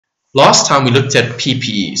Last time we looked at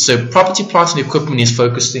PPE. So property, plant and equipment is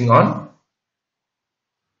focusing on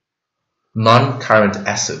non-current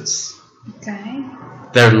assets. Okay.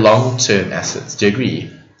 They're long-term assets. Do you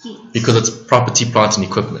agree? Yes. Because it's property, plant and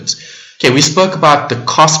equipment. Okay, we spoke about the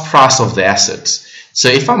cost price of the asset. So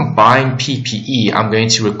if I'm buying PPE, I'm going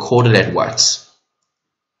to record it at what?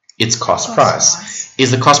 Its cost price.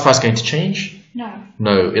 Is the cost price going to change? No.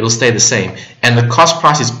 No, it'll stay the same. And the cost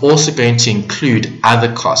price is also going to include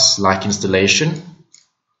other costs like installation,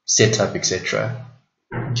 setup, etc.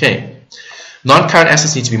 Okay. Non-current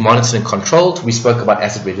assets need to be monitored and controlled. We spoke about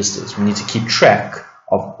asset registers. We need to keep track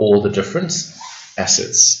of all the different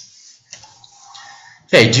assets.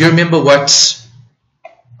 Okay, do you remember what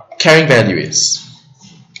carrying value is?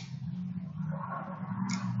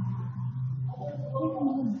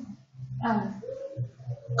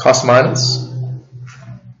 Cost minus?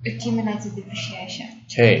 Accumulated depreciation.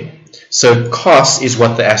 Okay, so cost is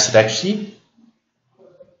what the asset actually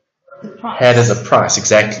had as a price,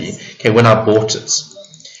 exactly. Okay, when I bought it.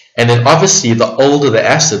 And then obviously the older the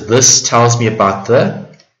asset, this tells me about the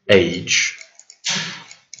age.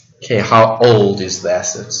 Okay, how old is the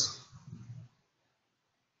asset?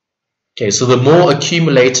 Okay, so the more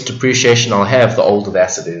accumulated depreciation I'll have, the older the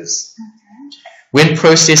asset is. When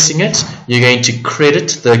processing it, you're going to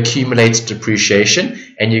credit the accumulated depreciation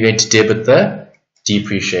and you're going to debit the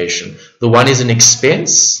depreciation. The one is an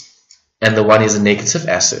expense and the one is a negative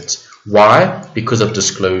asset. Why? Because of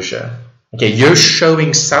disclosure. Okay, you're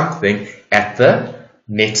showing something at the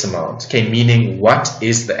net amount. Okay, meaning what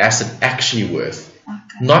is the asset actually worth?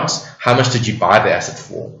 Okay. Not how much did you buy the asset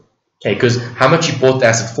for. Okay, because how much you bought the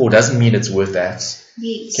asset for doesn't mean it's worth that.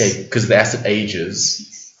 Yes. Okay, because the asset ages.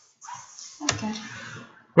 Yes. Okay.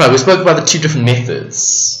 Right, we spoke about the two different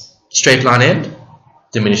methods. Straight line and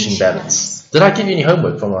diminishing balance. Did I give you any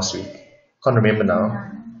homework from last week? Can't remember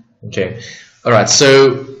now. Okay. Alright,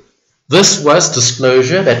 so this was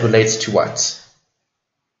disclosure that relates to what?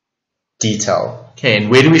 Detail. Okay, and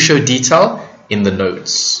where do we show detail? In the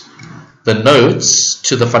notes. The notes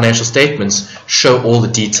to the financial statements show all the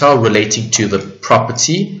detail relating to the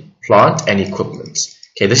property, plant, and equipment.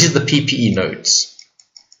 Okay, this is the PPE notes.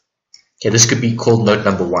 Okay, this could be called note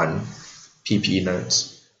number 1, PPE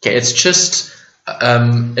notes. Okay, it's just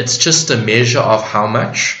a measure of how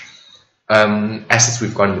much assets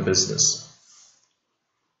we've got in the business.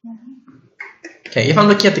 Okay, if I'm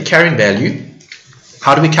looking at the carrying value,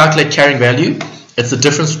 how do we calculate carrying value? It's the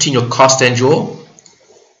difference between your cost and your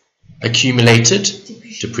accumulated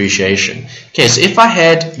depreciation. Okay, so if I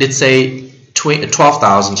had, let's say,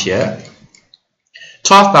 12,000 here,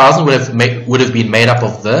 12,000 would have been made up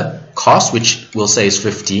of the cost, which we'll say is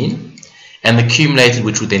 15, and the accumulated,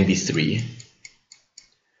 which would then be 3.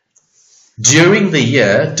 During the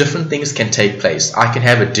year, different things can take place. I can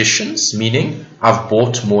have additions, meaning I've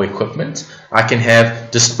bought more equipment. I can have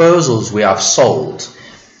disposals where I've sold.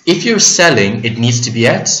 If you're selling, it needs to be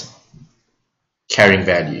at carrying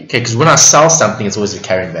value. Okay, because when I sell something, it's always a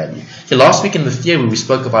carrying value. Okay, last week in the theory, we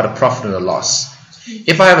spoke about a profit and a loss.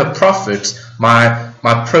 If I have a profit, my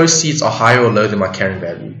proceeds are higher or lower than my carrying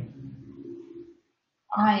value?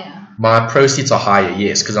 Higher. My proceeds are higher,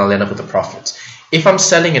 yes, because I'll end up with a profit. If I'm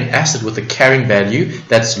selling an asset with a carrying value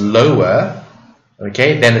that's lower,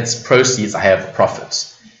 okay, then its proceeds, I have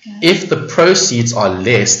profits. Okay. If the proceeds are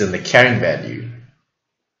less than the carrying value,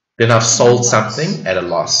 then I've sold something at a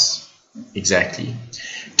loss. Exactly.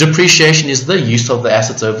 Depreciation is the use of the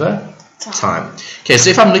assets over time. Okay, so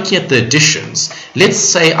if I'm looking at the additions, let's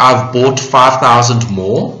say I've bought 5,000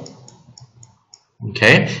 more.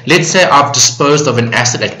 Okay, let's say I've disposed of an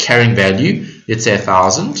asset at carrying value, let's say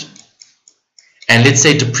 1,000. And let's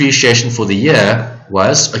say depreciation for the year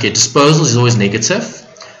was, okay, disposals is always negative.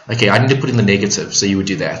 Okay, I need to put in the negative, so you would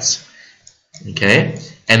do that. Okay,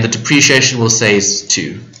 and the depreciation we'll say is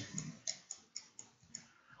 2.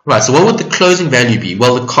 Right, so what would the closing value be?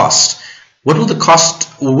 Well, the cost. What will the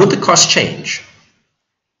cost, or would the cost change?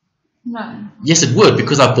 No. Yes, it would,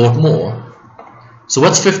 because I bought more. So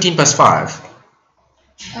what's 15 plus 5?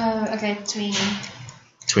 Okay, 20.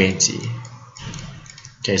 20.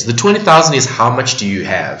 Okay, so the 20,000 is how much do you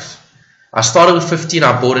have? I started with 15,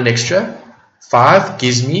 I bought an extra. 5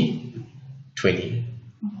 gives me 20.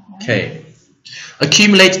 Okay.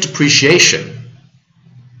 Accumulated depreciation.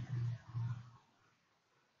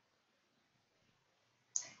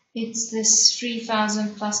 It's this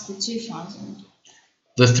 3,000 plus the 2,000.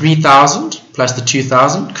 The 3,000 plus the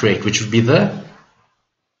 2,000, correct, which would be the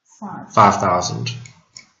 5,000.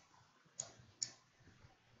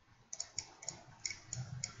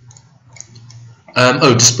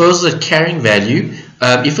 Disposals at carrying value.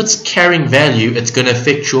 if it's carrying value, it's going to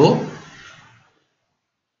affect your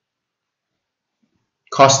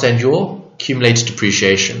cost and your accumulated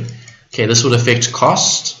depreciation. Okay, this will affect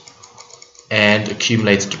cost and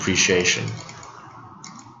accumulated depreciation.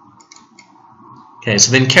 Okay,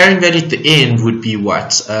 so then carrying value at the end would be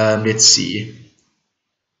what? Let's see.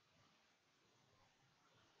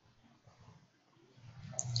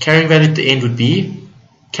 Carrying value at the end would be,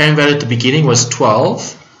 carrying value at the beginning was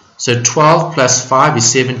 12. So 12 plus 5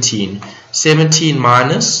 is 17. 17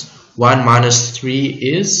 minus 1 minus 3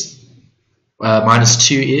 is, minus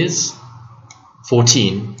 2 is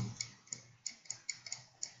 14.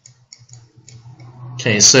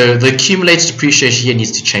 Okay, so the accumulated depreciation here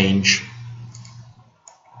needs to change.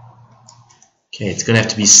 Okay, it's going to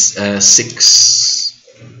have to be 6.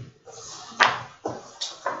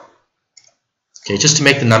 Okay, just to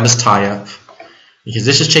make the numbers tie up. Because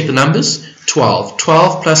let's just check the numbers. 12.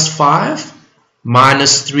 12 plus 5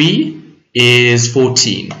 minus 3 is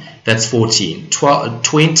 14. That's 14.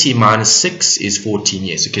 20 minus 6 is 14.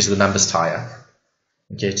 Yes, okay, so the numbers tie up.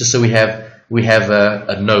 Okay, just so we have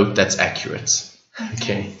a note that's accurate.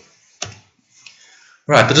 Okay.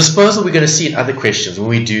 Right, the disposal we're going to see in other questions when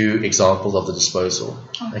we do examples of the disposal.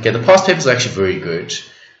 Okay, the past papers are actually very good.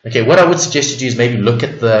 Okay, what I would suggest you do is maybe look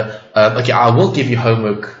at the, okay, I will give you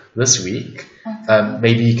homework this week.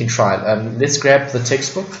 Maybe you can try it. Let's grab the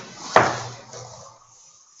textbook.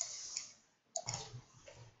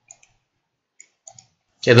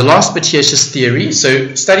 Okay, the last bit here is just theory.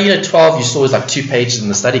 So study unit 12 you saw is like 2 pages in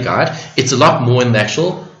the study guide. It's a lot more in the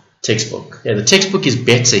actual textbook. Yeah, the textbook is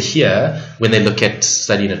better here when they look at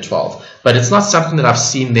study unit 12. But it's not something that I've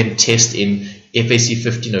seen them test in FAC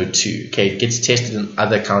 1502. Okay, it gets tested in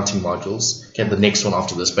other accounting modules. Okay, the next one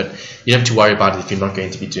after this, but you don't have to worry about it if you're not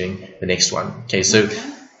going to be doing the next one. Okay, so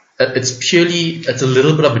it's a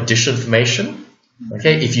little bit of additional information.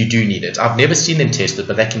 Okay, if you do need it. I've never seen them test it,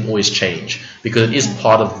 but that can always change because it is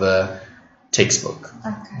part of the textbook.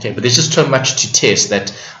 Okay, but there's just so much to test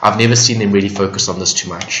that I've never seen them really focus on this too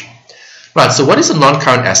much. Right, so what is a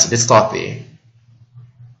non-current asset? Let's start there.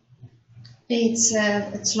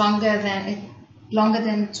 It's longer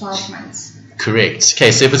than 12 months. Correct.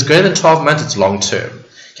 Okay, so if it's greater than 12 months, it's long term.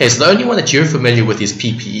 Okay, so the only one that you're familiar with is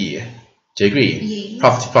PPE. Do you agree? Yes.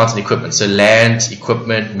 Property, plant, and equipment. So land,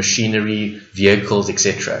 equipment, machinery, vehicles,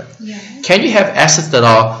 etc. Yeah. Can you have assets that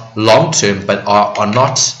are long term but are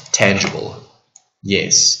not tangible?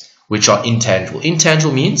 Yes. Which are intangible.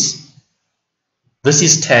 Intangible means this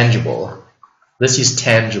is tangible. This is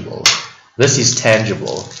tangible. This is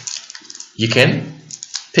tangible. You can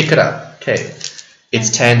pick it up. Okay. It's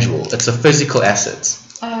tangible. It's a physical asset.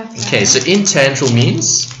 Okay, so intangible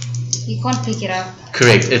means you can't pick it up.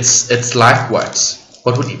 Correct. It's like what?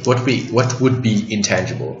 What would be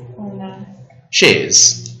intangible? Oh, no.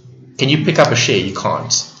 Shares. Can you pick up a share? You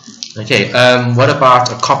can't. Okay. What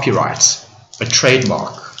about a copyright? A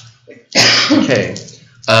trademark? Okay.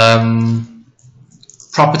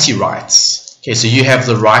 Property rights. Okay. So you have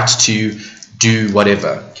the right to do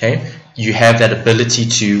whatever. Okay. You have that ability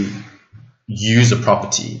to use a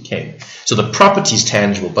property. Okay. So the property is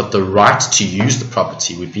tangible, but the right to use the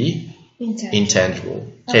property would be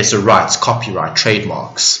intangible. Okay, so rights, copyright,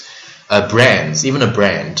 trademarks, brands, even a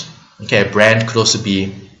brand. Okay, a brand could also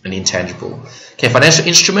be an intangible. Okay, financial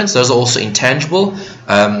instruments, those are also intangible.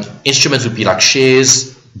 Instruments would be like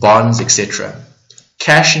shares, bonds, etc.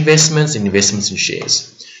 Cash investments and investments in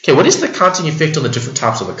shares. Okay, what is the accounting effect on the different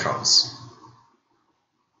types of accounts?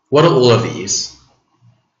 What are all of these?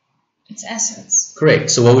 It's assets.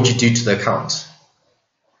 Correct. So what would you do to the account?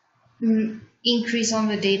 Increase on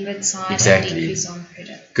the debit side. Exactly. And decrease on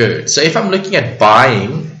credit. Good. So if I'm looking at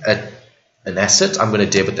buying an asset, I'm going to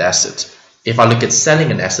debit the asset. If I look at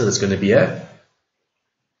selling an asset, it's going to be a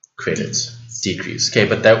credit. Decrease. Okay,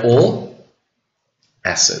 but they're all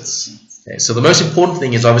assets. Okay, so the most important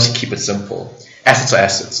thing is obviously keep it simple. Assets are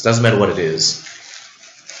assets. Doesn't matter what it is.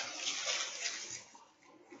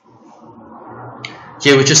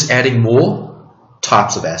 Here we're just adding more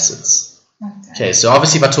types of assets. Okay, so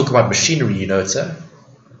obviously if I talk about machinery, you know it's an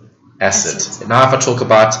asset. Now if I talk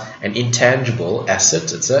about an intangible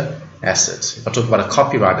asset, it's an asset. If I talk about a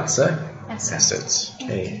copyright, it's an asset.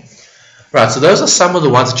 Okay. Right, so those are some of the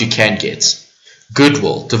ones that you can get.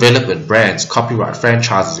 Goodwill, development, brands, copyright,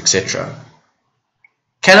 franchises, etc.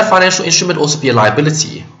 Can a financial instrument also be a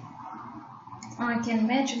liability? I can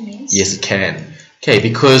imagine, yes. Yes, it can. Okay,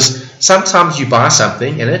 because sometimes you buy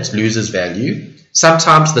something and it loses value.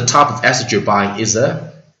 Sometimes the type of asset you're buying is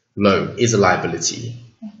a loan, is a liability.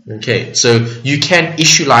 Okay, so you can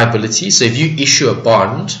issue liability. So if you issue a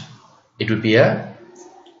bond, it would be a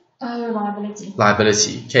Oh, liability.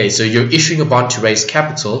 Liability. Okay, so you're issuing a bond to raise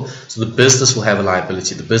capital, so the business will have a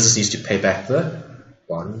liability. The business needs to pay back the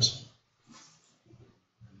bond.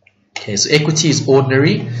 Okay, so equity is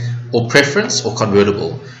ordinary or preference or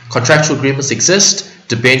convertible. Contractual agreements exist.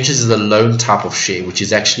 Debentures is a loan type of share, which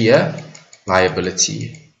is actually a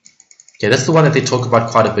liability. Okay, that's the one that they talk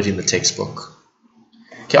about quite a bit in the textbook.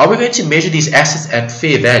 Okay, are we going to measure these assets at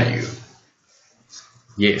fair value?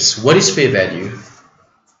 Yes. What is fair value?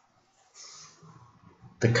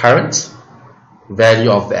 The current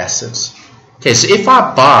value of the asset. Okay, so if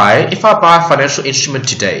I buy a financial instrument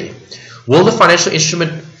today, will the financial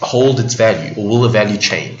instrument hold its value, or will the value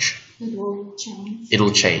change? It will change. It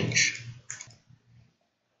will change.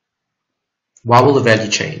 Why will the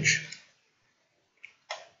value change?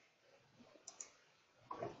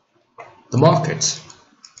 The market.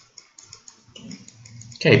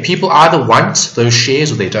 Okay, people either want those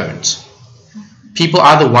shares or they don't. People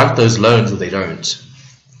either want those loans or they don't.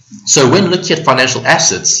 So when looking at financial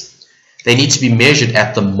assets, they need to be measured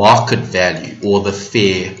at the market value or the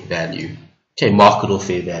fair value. Okay, market or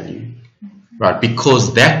fair value. Right,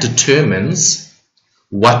 because that determines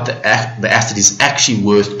what the asset is actually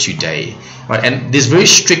worth today. Right, and there's very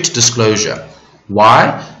strict disclosure.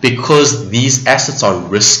 Why? Because these assets are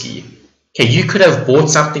risky. Okay, you could have bought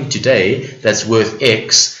something today that's worth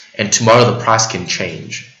X, and tomorrow the price can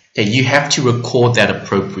change. Okay, you have to record that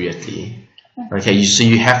appropriately. Okay, so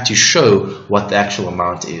you have to show what the actual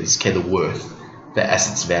amount is. Okay, the worth, the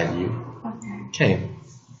asset's value. Okay,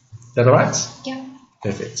 is that alright? Yeah.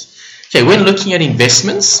 Perfect. Okay, when looking at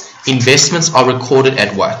investments, investments are recorded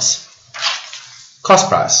at what? Cost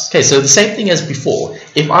price. Okay, so the same thing as before.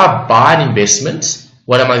 If I buy an investment,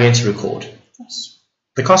 what am I going to record?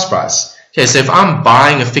 The cost price. Okay, so if I'm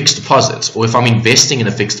buying a fixed deposit, or if I'm investing in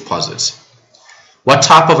a fixed deposit, what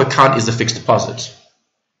type of account is a fixed deposit?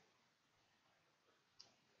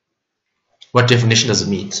 What definition does it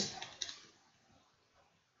meet?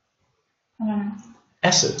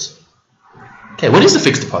 Asset. Okay, what is a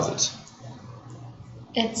fixed deposit?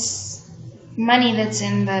 It's money that's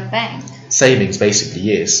in the bank. Savings, basically,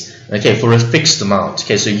 yes. Okay, for a fixed amount.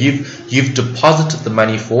 Okay, so you've deposited the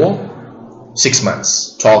money for 6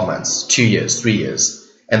 months, 12 months, 2 years, 3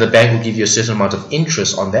 years, and the bank will give you a certain amount of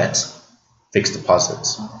interest on that fixed deposit.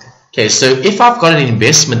 Okay, so if I've got an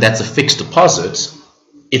investment that's a fixed deposit,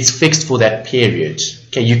 it's fixed for that period.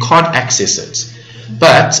 Okay, you can't access it,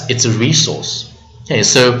 but it's a resource. Okay,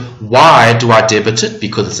 so why do I debit it?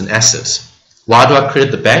 Because it's an asset. Why do I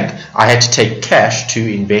credit the bank? I had to take cash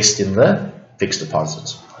to invest in the fixed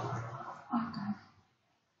deposit.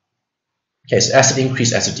 Okay, so asset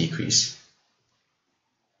increase, asset decrease.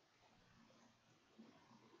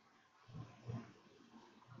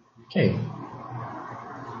 Okay.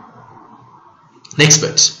 Next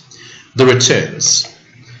bit, the returns.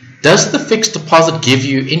 Does the fixed deposit give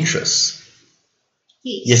you interest?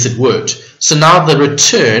 Yes, it would. So now the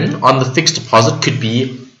return on the fixed deposit could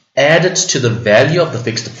be added to the value of the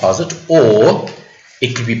fixed deposit, or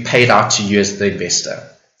it could be paid out to you as the investor.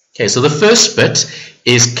 Okay, so the first bit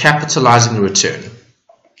is capitalizing the return.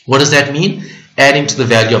 What does that mean? Adding to the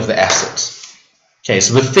value of the asset. Okay,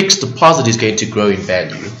 so the fixed deposit is going to grow in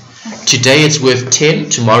value. Today it's worth 10,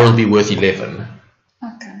 tomorrow it'll be worth 11.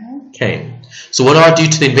 Okay, so what do I do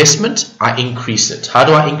to the investment? I increase it. How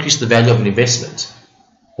do I increase the value of an investment?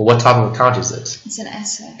 Or what type of account is it? It's an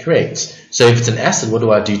asset. Correct. So if it's an asset, what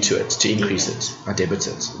do I do to it to increase it? I debit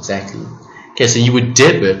it. Exactly. Okay, so you would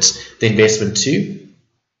debit the investment to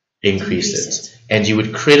increase it. And you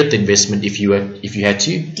would credit the investment if you had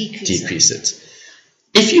to decrease it.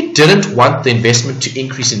 If you didn't want the investment to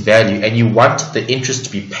increase in value and you want the interest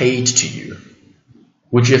to be paid to you,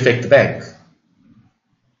 would you affect the bank?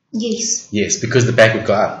 Yes. Yes, because the bank would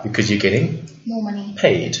go up because you're getting more money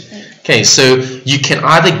paid. Okay, so you can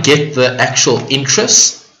either get the actual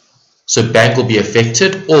interest, so bank will be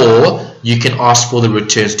affected, or you can ask for the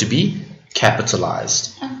returns to be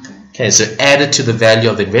capitalized. Okay, so added to the value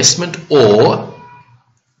of the investment or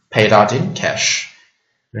paid out in cash.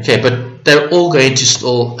 Okay, but they're all going to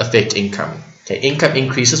still affect income. Okay, income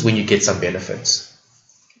increases when you get some benefits.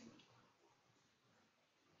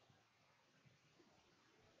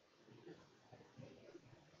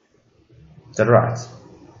 Is that right?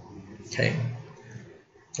 Okay.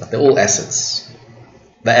 They're all assets.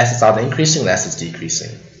 The assets are either increasing, the assets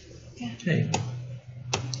decreasing. Okay.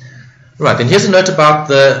 Right, then here's a note about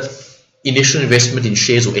the initial investment in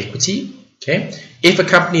shares or equity. Okay. If a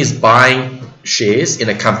company is buying shares in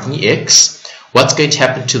a company X, what's going to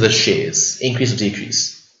happen to the shares? Increase or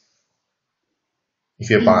decrease? If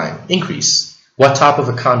you're buying, increase. What type of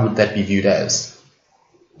account would that be viewed as?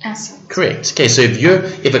 Asset. Correct. Okay, so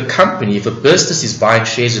if a company, if a business is buying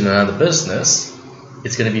shares in another business,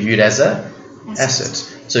 it's going to be viewed as a asset.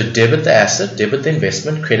 So debit the asset, debit the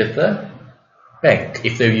investment, credit the bank.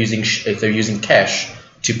 If they're using cash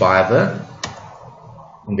to buy the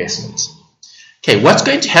investment. Okay, what's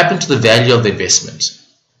going to happen to the value of the investment?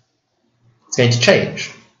 It's going to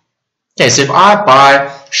change. Okay, so if I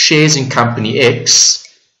buy shares in company X,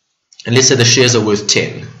 and let's say the shares are worth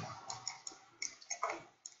 10.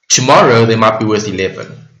 Tomorrow they might be worth 11.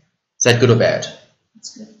 Is that good or bad?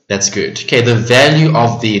 That's good. That's good. Okay, the value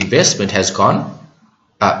of the investment has gone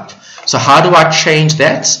up. So how do I change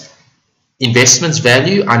that? Investment's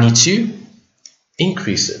value, I need to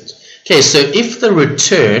increase it. Okay, so if the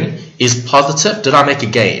return is positive, did I make a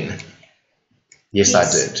gain? Yes,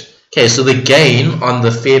 I did. Okay, so the gain on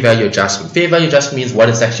the fair value adjustment. Fair value adjustment means what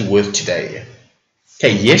it's actually worth today.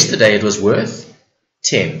 Okay, yesterday it was worth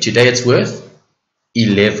 10. Today it's worth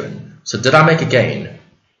 11. So did I make a gain?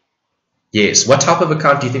 Yes. What type of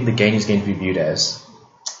account do you think the gain is going to be viewed as?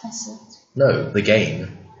 Asset. No, the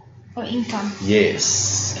gain. Or income.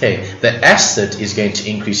 Yes. Okay, the asset is going to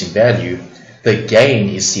increase in value. The gain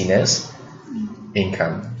is seen as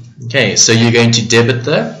income. Okay, so you're going to debit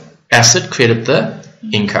the asset, credit the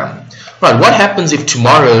income. Right, what happens if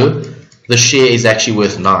tomorrow the share is actually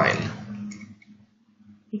worth 9?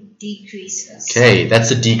 It decreases. Okay,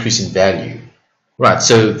 that's a decrease in value. Right,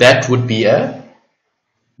 so that would be a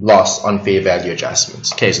loss on fair value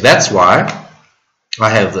adjustments. Okay, so that's why I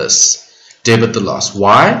have this. Debit the loss.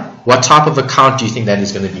 Why? What type of account do you think that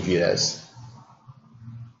is going to be viewed as?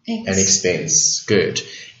 An expense. Good.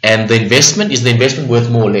 And the investment, is the investment worth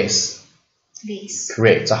more or less? Less.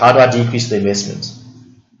 Correct. So how do I decrease the investment?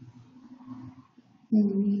 You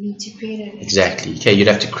need to credit it. Exactly. Okay, you'd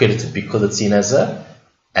have to credit it because it's seen as a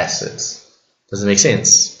asset. Does it make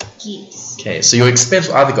sense? Yes. Okay, so your expense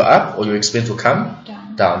will either go up or your expense will come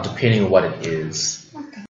Down. down depending on what it is.